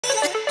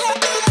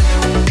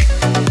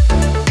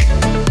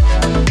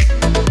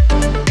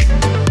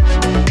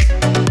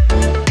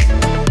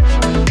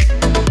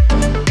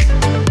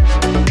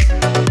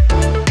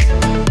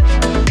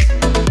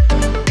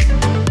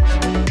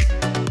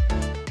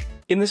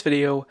In this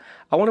video,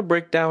 I want to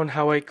break down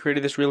how I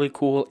created this really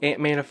cool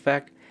Ant-Man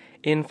effect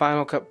in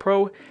Final Cut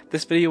Pro.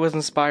 This video was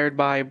inspired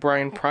by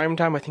Brian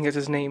Primetime, I think that's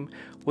his name.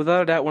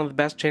 Without a doubt, one of the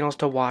best channels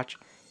to watch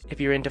if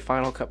you're into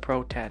Final Cut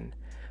Pro 10.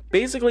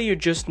 Basically, you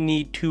just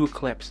need two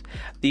clips.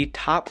 The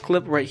top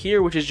clip right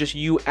here, which is just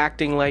you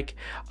acting like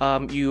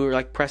you're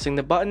like pressing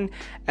the button,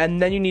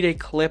 and then you need a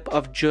clip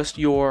of just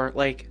your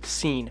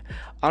scene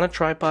on a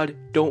tripod.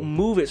 Don't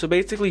move it. So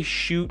basically,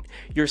 shoot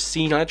your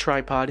scene on a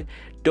tripod.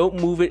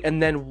 Don't move it,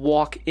 and then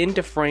walk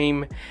into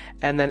frame,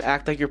 and then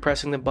act like you're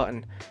pressing the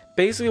button.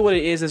 Basically what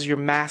it is you're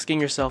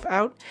masking yourself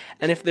out,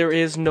 and if there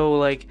is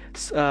no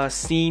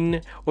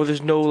scene or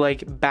there's no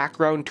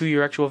background to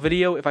your actual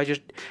video, if I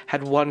just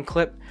had one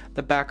clip,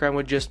 the background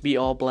would just be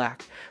all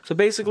black. So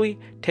basically,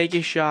 take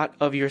a shot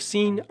of your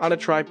scene on a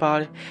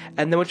tripod,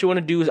 and then what you want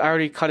to do is I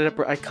already cut it up,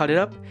 I cut it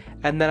up,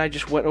 and then I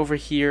just went over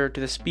here to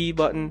the speed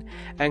button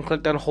and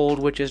clicked on hold,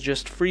 which is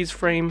just freeze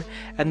frame,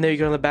 and there you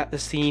go. On the back, the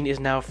scene is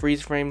now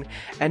freeze framed,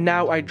 and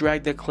now I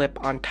dragged the clip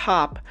on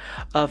top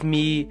of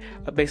me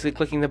basically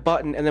clicking the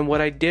button. And then what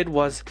I did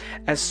was,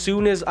 as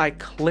soon as I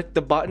clicked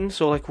the button,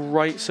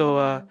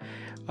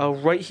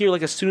 right here,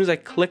 as soon as I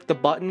click the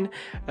button,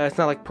 it's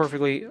not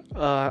perfectly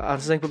on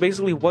sync, but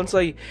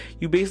basically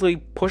you basically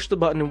push the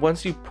button, and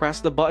once you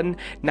press the button,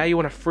 now you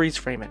want to freeze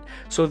frame it.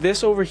 So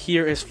this over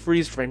here is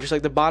freeze frame, just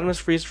like the bottom is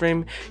freeze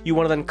frame. You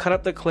want to then cut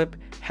up the clip,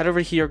 head over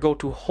here, go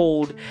to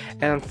hold,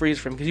 and freeze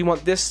frame, because you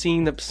want this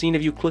scene, the scene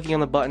of you clicking on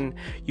the button,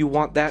 you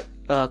want that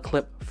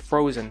clip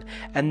frozen,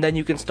 and then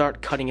you can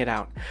start cutting it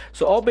out.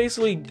 So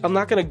I'm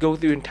not going to go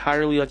through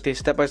entirely the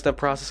step-by-step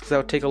process because that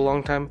would take a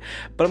long time,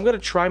 but I'm going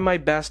to try my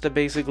best to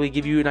basically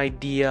give you an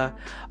idea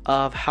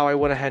of how I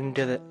went ahead and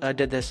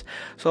did this.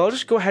 So I'll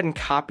just go ahead and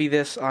copy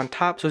this on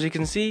top. So as you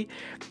can see,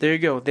 there you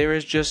go. There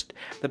is just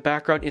the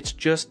background. It's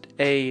just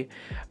a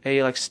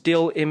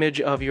still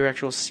image of your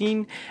actual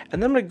scene,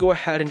 and then I'm going to go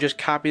ahead and just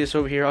copy this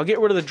over here. I'll get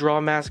rid of the draw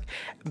mask,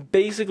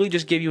 basically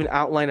just give you an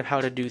outline of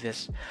how to do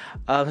this.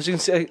 As you can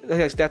see,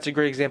 that's a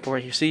great example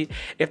right here. See,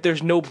 if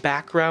there's no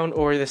background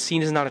or the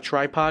scene is not a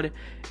tripod,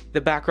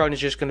 the background is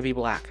just going to be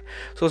black.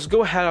 So let's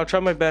go ahead. I'll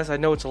try my best. I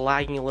know it's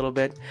lagging a little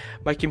bit.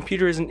 My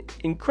computer isn't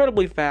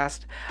incredibly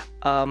fast,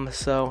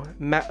 so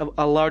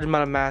a large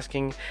amount of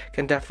masking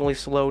can definitely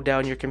slow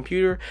down your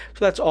computer.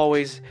 So that's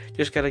always,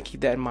 just got to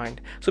keep that in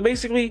mind. So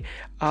basically,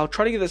 I'll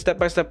try to get the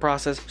step-by-step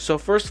process. So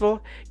first of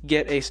all,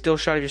 get a still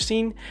shot of your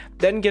scene,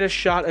 then get a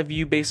shot of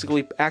you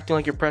basically acting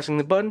like you're pressing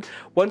the button.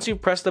 Once you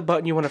press the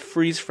button, you want to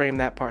freeze frame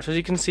that part. So as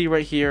you can see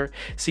right here,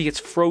 see it's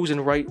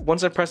frozen right.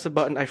 Once I press the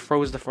button, I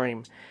froze the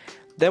frame.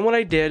 Then what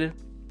I did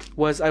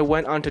was I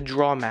went on to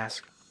draw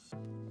mask.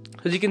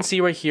 As you can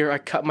see right here, I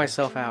cut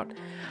myself out.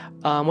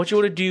 What you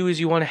want to do is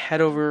you want to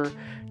head over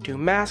to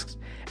masks,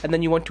 and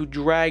then you want to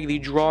drag the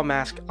draw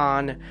mask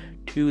on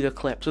to the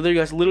clip. So there you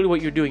guys, literally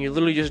what you're doing. You're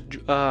literally just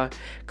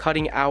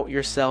cutting out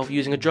yourself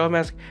using a draw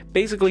mask,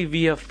 basically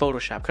via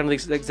Photoshop, kind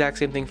of the exact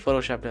same thing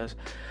Photoshop does.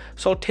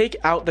 So I'll take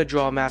out the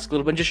draw mask a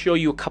little bit and just show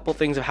you a couple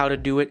things of how to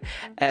do it.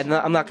 And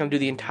I'm not going to do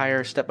the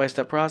entire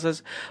step-by-step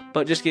process,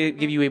 but just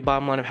give you a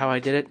bottom line of how I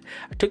did it.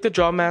 I took the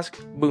draw mask,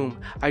 boom,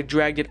 I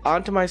dragged it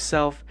onto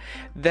myself,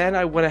 then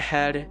I went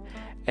ahead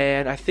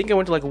and I think I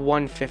went to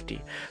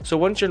 150. So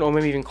once you're in, or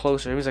maybe even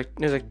closer, it was like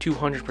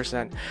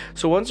 200%.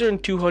 So once you're in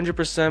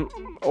 200%,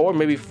 or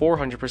maybe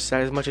 400%,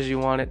 as much as you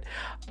want it,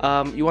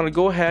 you want to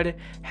go ahead,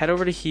 head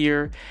over to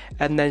here,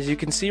 and then as you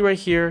can see right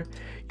here,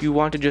 you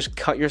want to just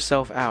cut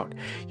yourself out.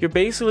 You're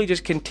basically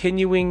just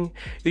you're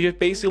just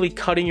basically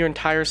cutting your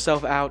entire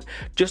self out,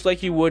 just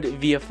like you would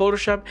via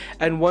Photoshop.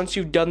 And once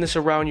you've done this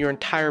around your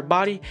entire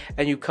body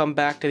and you come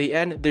back to the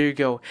end, there you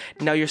go.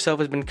 Now yourself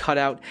has been cut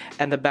out,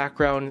 and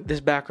this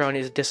background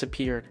is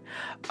disappeared.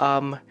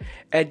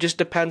 It just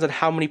depends on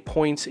how many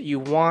points you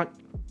want.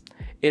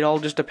 It all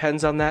just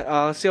depends on that.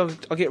 Let's see, I'll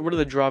get rid of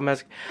the draw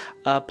mask.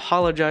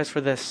 Apologize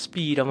for the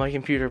speed on my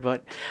computer,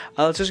 but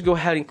let's just go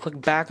ahead and click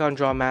back on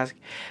draw mask.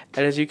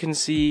 And as you can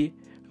see,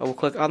 I will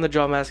click on the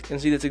draw mask and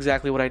see that's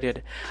exactly what I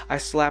did. I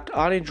slapped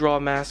on a draw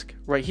mask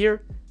right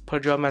here, put a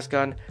draw mask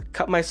on,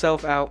 cut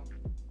myself out,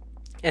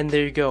 and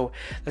there you go.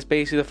 That's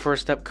basically the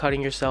first step,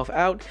 cutting yourself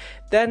out.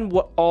 Then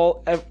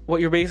what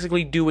you're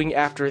basically doing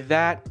after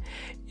that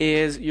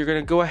is you're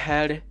gonna go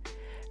ahead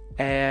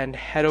and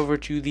head over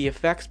to the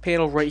effects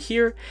panel right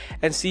here,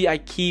 and see I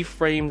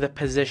keyframe the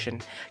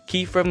position.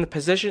 Keyframe the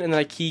position, and then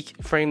I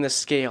keyframe the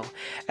scale.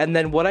 And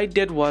then what I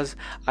did was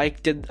I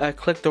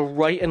clicked the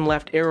right and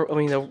left arrow,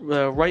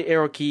 the right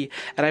arrow key,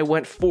 and I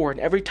went forward.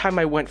 And every time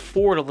I went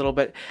forward a little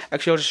bit,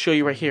 actually I'll just show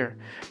you right here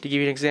to give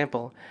you an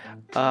example.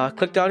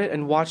 Clicked on it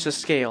and watch the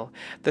scale.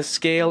 The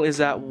scale is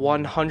at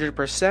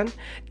 100%.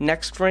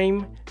 Next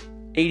frame,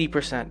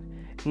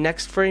 80%.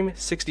 Next frame,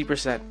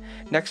 60%.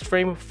 Next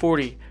frame,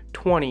 40.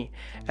 20,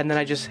 and then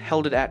I just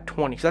held it at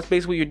 20. So that's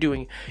basically what you're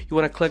doing. You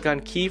want to click on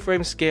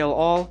keyframe scale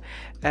all,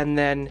 and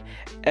then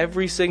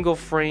every single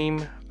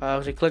frame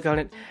So you click on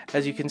it,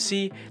 as you can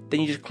see,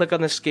 then you just click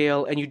on the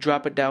scale and you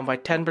drop it down by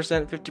 10%,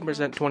 15%,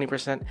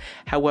 20%,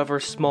 however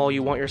small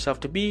you want yourself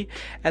to be.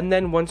 And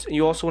then once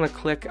you also want to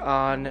click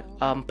on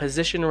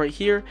position right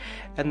here,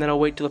 and then I'll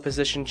wait till the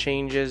position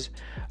changes.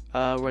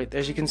 Right,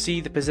 as you can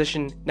see, the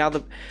position now.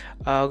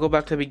 I'll go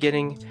back to the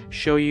beginning,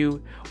 show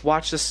you.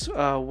 Watch this.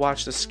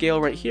 Watch the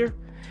scale right here.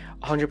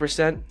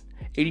 100%,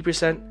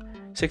 80%.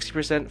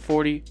 60%,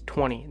 40,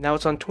 20. Now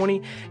it's on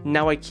 20.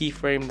 Now I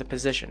keyframe the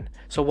position.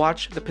 So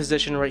watch the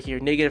position right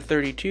here.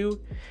 -32,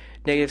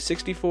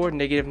 -64,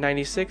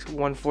 -96,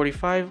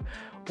 145,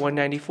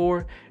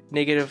 194,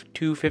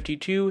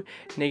 -252,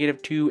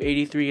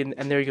 -283,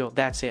 and there you go.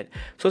 That's it.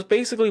 So it's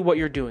basically what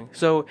you're doing.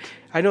 So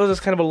I know this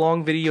is kind of a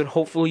long video, and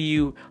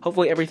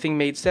hopefully everything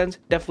made sense.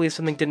 Definitely if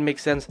something didn't make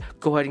sense,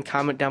 go ahead and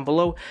comment down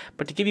below.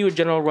 But to give you a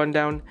general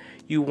rundown,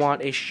 you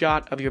want a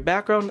shot of your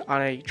background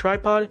on a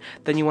tripod,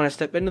 then you want to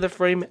step into the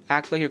frame,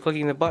 act like you're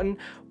clicking the button.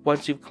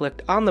 Once you've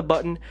clicked on the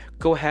button,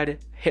 go ahead,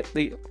 hit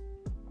the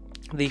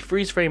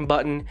freeze frame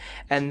button,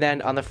 and then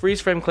on the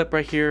freeze frame clip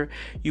right here,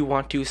 you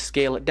want to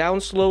scale it down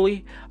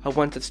slowly.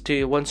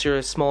 Once you're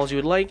as small as you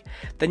would like,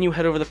 then you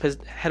head over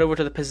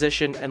to the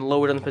position and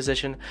lower it on the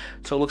position,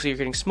 so it looks like you're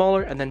getting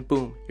smaller, and then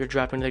boom, you're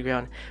dropping to the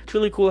ground. It's a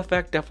really cool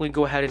effect. Definitely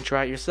go ahead and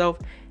try it yourself.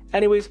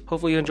 Anyways,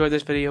 hopefully you enjoyed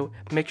this video.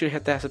 Make sure to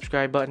hit that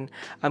subscribe button.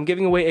 I'm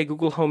giving away a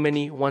Google Home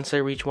Mini once I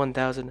reach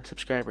 1,000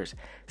 subscribers.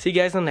 See you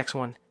guys in the next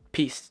one.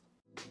 Peace.